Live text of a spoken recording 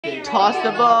Toss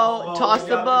the bow. Toss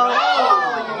the bow.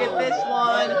 Oh, you get this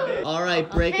one. All right,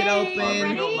 break it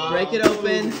open. Break it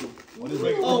open.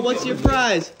 Oh, what's your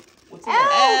prize? Elf.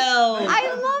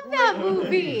 I love that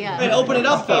movie. Wait, open it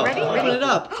up though. Ready? Open it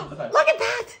up. Look at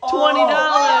that. $20.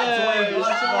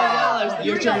 $20.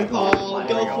 Your turn, Paul.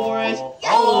 Go for it.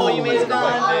 Oh, you made it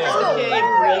on. Okay,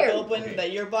 break open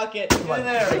your bucket. Get in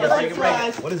there. What's your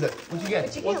prize? What is it? What'd you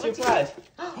get? What's your prize?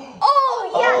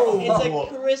 Oh, yes. It's a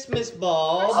Christmas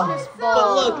bulb.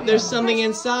 But look, there's something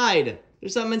inside.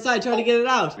 There's something inside. Try to get it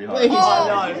out. Wait, can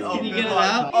you get it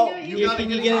out? Oh, can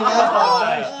you get it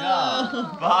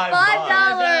out? $5.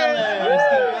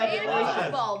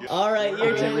 All right,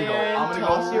 your turn, Aaron. I'm gonna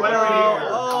Toss go your right bow. here.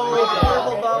 Oh,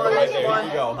 purple bow on this one.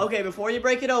 you go. Okay, before you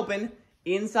break it open,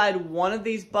 inside one of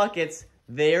these buckets,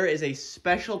 there is a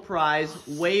special prize,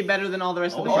 way better than all the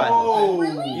rest of the prizes. Oh,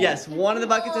 Yes, one of the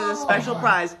buckets is a special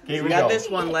prize. Here So we we got go. this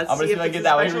one. Let's I'm gonna see see if if I it's get a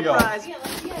that one. Here special we go. prize.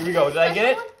 Here we go. Did I get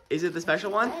it? Is it the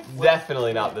special one?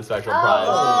 Definitely not the special prize.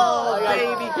 Oh,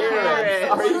 baby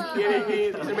carrots. Are you kidding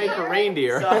me? These are made for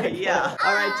reindeer. Sorry, yeah.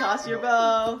 All right, toss your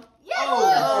bow.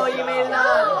 Oh, you made it on.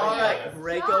 All right,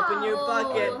 break open your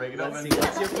bucket. Break it Let's open. see,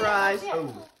 what's your prize?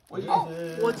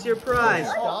 What's your prize?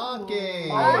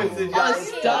 Stocking. A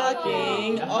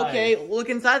stocking. Okay, look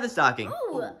inside the stocking.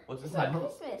 What's inside?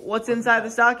 What's inside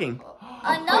the stocking?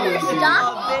 Another A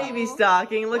stocking. baby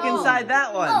stocking. Look inside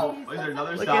that one. Is there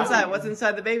another Look stocking? inside. What's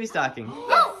inside the baby stocking?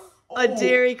 A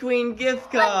Dairy Queen gift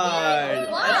card.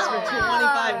 That's for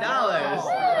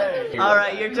 $25. All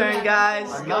right, your turn,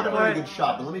 guys. I'm Go not a for very it. good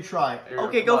shot, but let me try.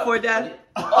 Okay, go for it, Dad.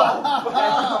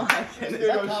 Oh my goodness.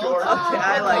 Okay,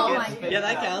 I Oh like my it. Yeah,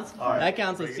 that counts. That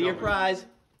counts. Let's see your prize.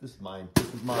 This is mine.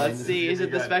 This is mine. Let's see. Is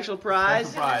it the special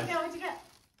prize?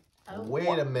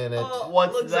 Wait a minute. Oh,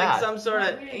 What's looks that? like some sort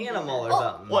of animal or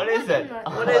something. What is it?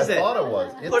 What is I it? thought it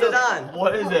was. It's Put it a- on.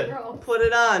 What is it? Put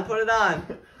it on. Put it on.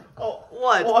 Oh,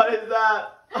 what? What is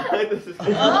that? This is I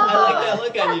like that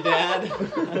look on you, Dad.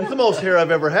 It's the most hair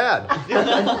I've ever had.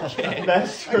 Okay.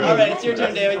 That's true. All right, it's your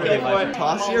turn, David. Go for it.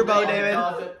 Toss your bow, David.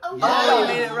 Oh, you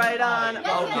made it right on.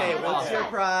 Okay, what's your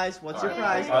prize? What's your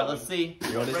prize? All right, let's see.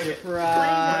 What is your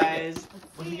prize?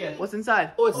 What's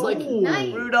inside? Oh, it's like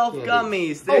Rudolph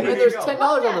gummies. There you there's go. $10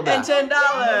 on the And $10.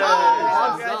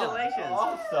 Congratulations.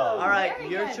 Awesome. All right,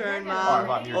 your turn, Mom.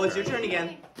 Mom, your Oh, it's turn. your turn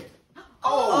again.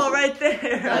 Oh, right there.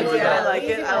 Okay, I like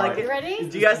it. I like it. Ready?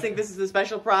 Do you guys think this is a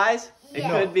special prize? It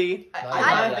could be.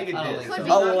 I don't think it is. Could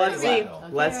be. Oh, well, let's see. Okay,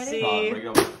 Let's ready? see.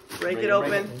 Break it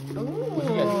open.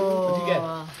 What'd you get?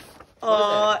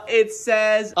 Oh, it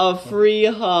says a free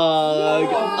hug.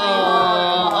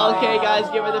 Oh, okay, guys,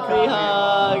 give her the free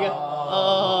hug.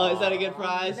 Oh, is that a good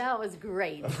prize? That was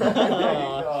great.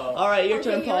 All right, your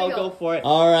turn, Okay, here Paul. we go. Go for it.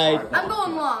 All right. I'm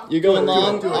going long. You're going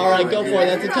long? All right, go for it.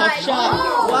 That's a tough Right. shot.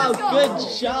 Oh, Wow, let's go.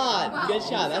 good shot. Good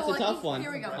shot. That's a So, tough one.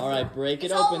 here we go. All right, break it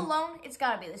It's all open. alone. It's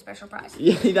gotta be the special prize.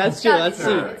 Yeah, that's true. gotta Let's be.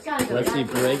 see. It's gotta be. Let's see.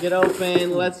 Break it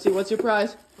open. Let's see. What's your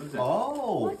prize?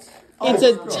 Oh. It's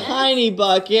a tiny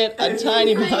bucket. A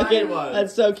tiny bucket.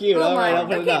 That's so cute. All right, There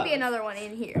open it can't up. be another one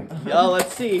in here. Oh,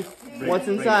 let's see. What's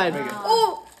inside?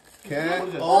 Oh, Can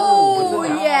oh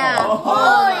yeah.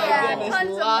 Oh yeah. Goodness, Tons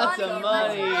lots of of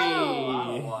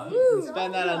money. money.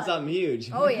 Spend that on something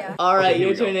huge. Oh yeah. All right,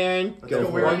 your turn, Aaron. Go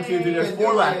for One, it. 2, 3. There's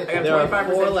 4 left. I got There are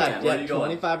 25% 4 left. chance. Where Yeah, you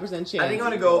going? 25% chance. I think I'm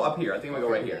gonna go up here. I think I'm gonna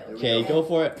go right here. Okay, go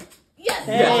for it. Yes.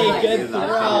 Hey, Yes. good Yes. throw. There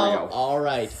we go. All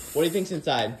right. What do you think's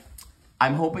inside?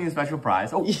 I'm hoping the special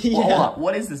prize. Oh, Yeah. hold on.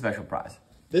 What is the special prize?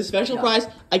 The special prize,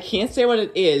 I can't say what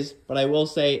it is, but I will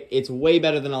say it's way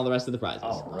better than all the rest of the prizes.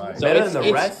 right. So Better it's, than the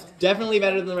it's rest? definitely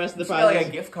better than the rest of the It's got like prizes.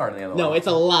 a gift card in the other No, one. it's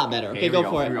a lot better. Okay, here we go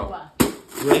for Here we it. go.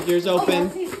 Break yours open.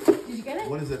 Did you get it?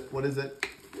 What is it? What is it?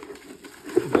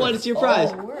 What is your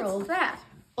prize? What's that?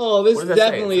 Oh, this What does that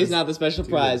say? definitely It is says not the special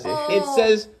prize. Oh. It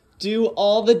says, do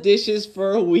all the dishes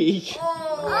for a week. Do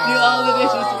all the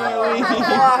dishes for a week.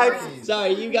 What?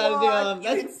 Sorry, you gotta do them. You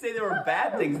That's didn't say there were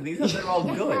bad things. These ones are all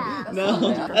good.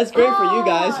 no, that's great for you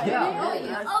guys.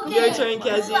 Okay. Your turn,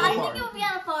 Kezzy. I think it would be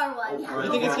on the far one.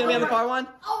 You think it's gonna be on the far one?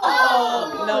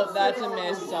 Oh, no, that's a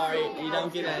miss. Sorry, you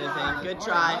don't get anything. Good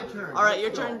try. All right, your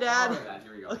turn, Dad.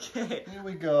 Okay. Here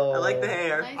we go. I like the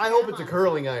hair. I hope it's a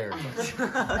curling iron.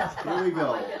 Here we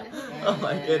go. Oh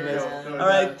my goodness. All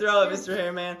right, throw it, Mr.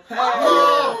 Hairman.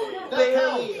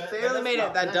 Barely made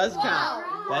it. That does count.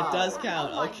 That does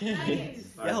count. Okay.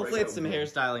 Yeah, hopefully it's some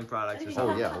hairstyling products or Oh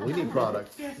something. yeah, we need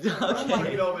products.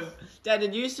 Okay. Dad,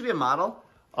 did you used to be a model?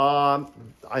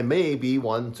 I may be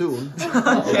one soon.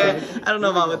 Okay. I don't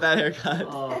know about with that haircut.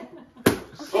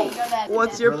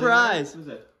 What's your prize?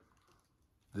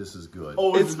 This is good.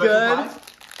 Oh, It's good.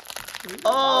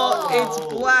 Oh, it's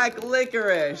black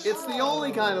licorice. It's the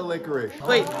only kind of licorice.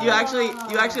 Wait, you actually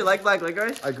like black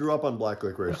licorice? I grew up on black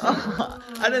licorice. I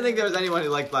didn't think there was anyone who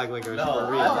liked black licorice No,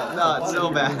 for real. No, it's so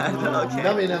bad. Okay.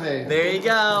 Nummy, nummy. There you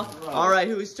go. All right,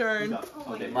 whose turn?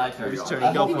 Okay, my turn. Whose turn?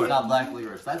 I Go hope for it's it. not black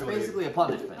licorice. That's basically a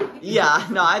punishment. Yeah,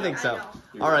 no, I think so.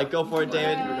 All right, go for it,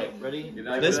 David. Ready?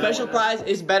 The special prize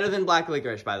is better than black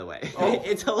licorice, by the way.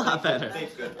 It's a lot better.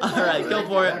 All right, go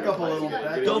for Back it. up a little.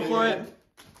 Back Go up. for it.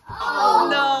 Oh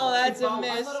no, that's a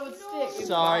miss.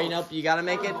 Sorry, nope. You gotta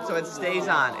make it so it stays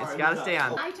on. It's gotta stay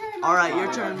on. All right, your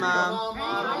turn, Mom.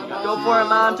 Go for it,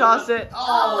 Mom. Toss it.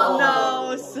 Oh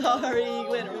no, sorry, you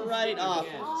went right off.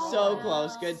 So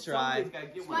close. Good try.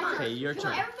 Okay, your So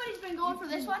turn. everybody's been going for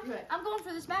this one. I'm going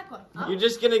for this back one. You're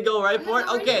just gonna go right for it?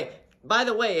 Okay. By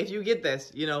the way, if you get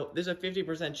this, you know, there's a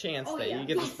 50% chance that you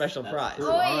get the special prize.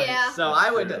 Oh yeah. So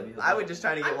I would just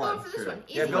try to get I'm one. going for this one.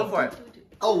 Yeah, go for it.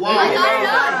 Oh, wow. I got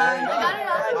it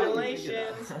up.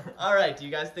 Congratulations. All right, do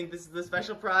you guys think this is the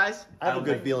special prize? I have a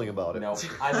good feeling about it. No,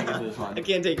 I think it's this one. I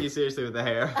can't take you seriously with the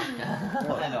hair.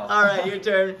 I know. All right, your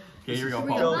turn. Okay, here we go, Go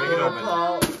Paul. Break it for it, open.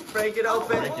 Paul. Break it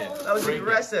open. Break it. That was Break it.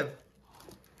 aggressive.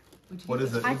 What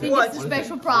is it? I think What? it's the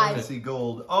special I prize. see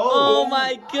gold. Oh Oh!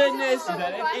 my goodness!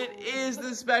 It is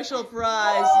the special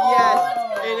prize. Yes,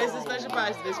 it is the special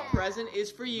prize. This present is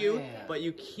for you, but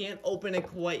you can't open it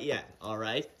quite yet. All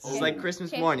right? This is like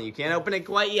Christmas morning. You can't open it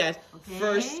quite yet.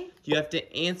 First, you have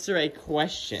to answer a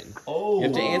question. You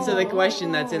have to answer the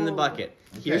question that's in the bucket.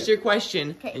 Here's your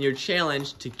question and your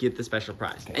challenge to get the special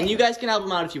prize. And you guys can help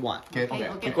them out if you want. Okay.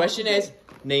 The question is,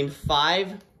 name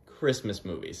 5 Christmas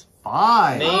movies.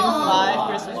 5. Name 5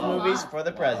 Christmas movies for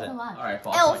the present. All right,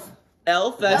 Paul. Elf.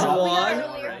 Elf, that's Elf. one.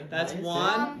 That's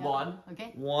one. One.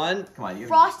 Okay. One. Come on, you.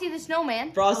 Frosty the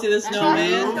Snowman. Frosty the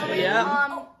Snowman. Yeah.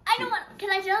 I know what. Can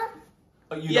I jump?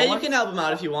 Oh, you Yeah, know you what? can help him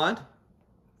out if you want.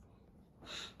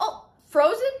 Oh,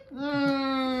 Frozen.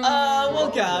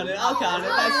 We'll count it. I'll count it.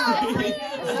 That's 3.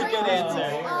 That's a good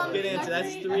answer. Good answer.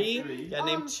 That's 3. You gotta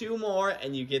name 2 more,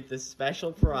 and you get this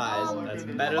special prize. That's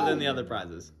better than the other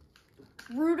prizes.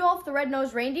 Rudolph the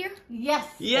Red-Nosed Reindeer. Yes.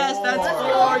 Yes, that's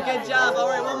 4. Good job. All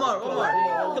right, one more.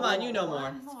 Come on, you know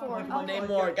more. Name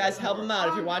more. Guys, help him out.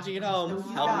 If you're watching at home,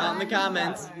 help him out in the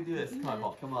comments. You can do this. Come on,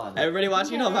 Paul. Come on. Everybody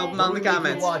watching at home, help him out in the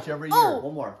comments. Watch every year. Oh.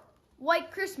 One more.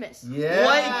 White Christmas. Yeah.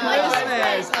 White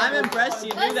Christmas. I'm impressed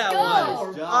you knew that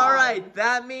one. Good job. All right,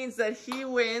 that means that he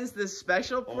wins the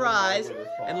special prize.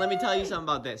 And let me tell you something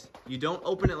about this. You don't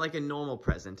open it like a normal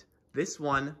present. This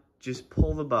one, just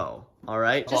pull the bow. All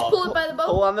right? Just pull it by the bow.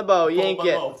 Pull on the bow, yank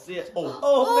it. See it. $100,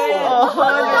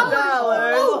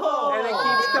 Oh. and it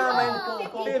keeps coming.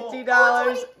 $50,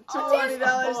 $20,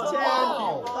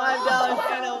 $10,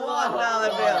 $5, and a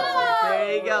 $1 bill.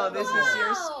 There you go. This is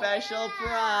your special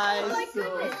prize. Oh my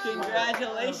goodness.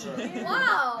 Congratulations.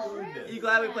 Wow. You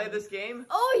glad we played this game?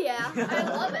 Oh yeah, I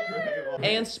love it.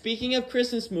 And speaking of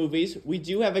Christmas movies, we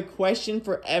do have a question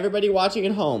for everybody watching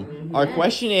at home. Our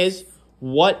question is,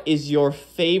 what is your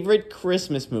favorite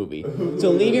Christmas movie?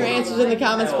 So leave your answers in the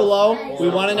comments below. We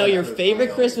want to know your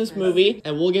favorite Christmas movie,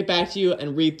 and we'll get back to you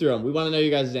and read through them. We want to know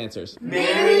you guys' answers.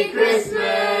 Merry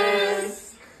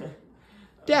Christmas!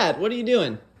 Dad, what are you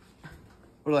doing?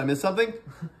 What, did I miss something?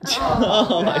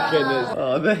 Oh my goodness.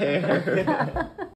 Oh, the hair.